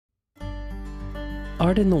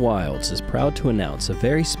Art in the Wilds is proud to announce a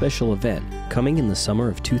very special event coming in the summer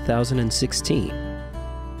of 2016.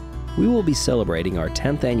 We will be celebrating our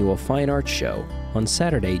 10th annual Fine Arts Show on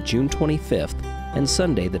Saturday, June 25th and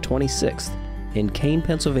Sunday the 26th in Kane,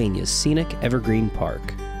 Pennsylvania's scenic Evergreen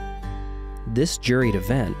Park. This juried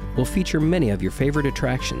event will feature many of your favorite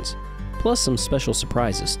attractions, plus some special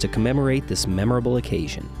surprises to commemorate this memorable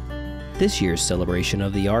occasion. This year's celebration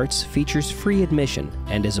of the arts features free admission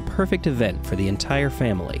and is a perfect event for the entire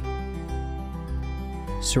family.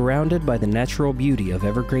 Surrounded by the natural beauty of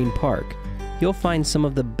Evergreen Park, you'll find some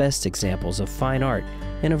of the best examples of fine art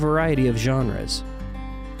in a variety of genres.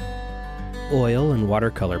 Oil and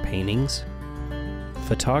watercolor paintings,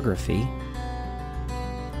 photography,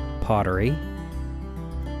 pottery,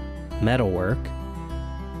 metalwork,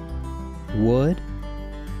 wood,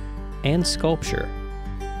 and sculpture,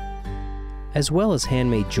 as well as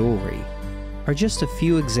handmade jewelry, are just a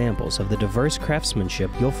few examples of the diverse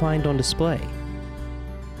craftsmanship you'll find on display.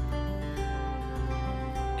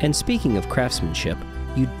 And speaking of craftsmanship,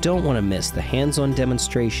 you don't want to miss the hands-on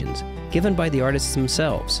demonstrations given by the artists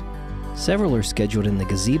themselves. Several are scheduled in the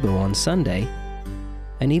gazebo on Sunday,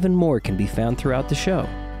 and even more can be found throughout the show.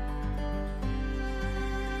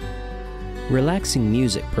 Relaxing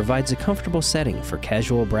music provides a comfortable setting for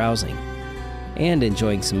casual browsing and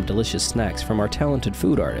enjoying some delicious snacks from our talented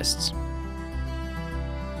food artists.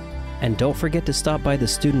 And don't forget to stop by the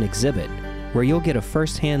student exhibit, where you'll get a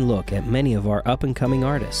first-hand look at many of our up-and-coming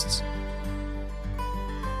artists.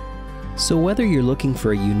 So whether you're looking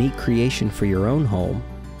for a unique creation for your own home,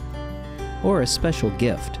 or a special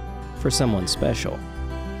gift for someone special,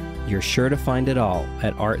 you're sure to find it all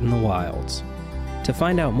at Art in the Wilds. To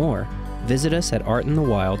find out more, visit us at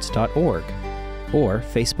artinthewilds.org or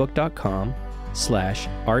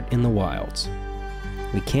facebook.com/artinthewilds.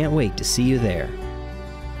 We can't wait to see you there.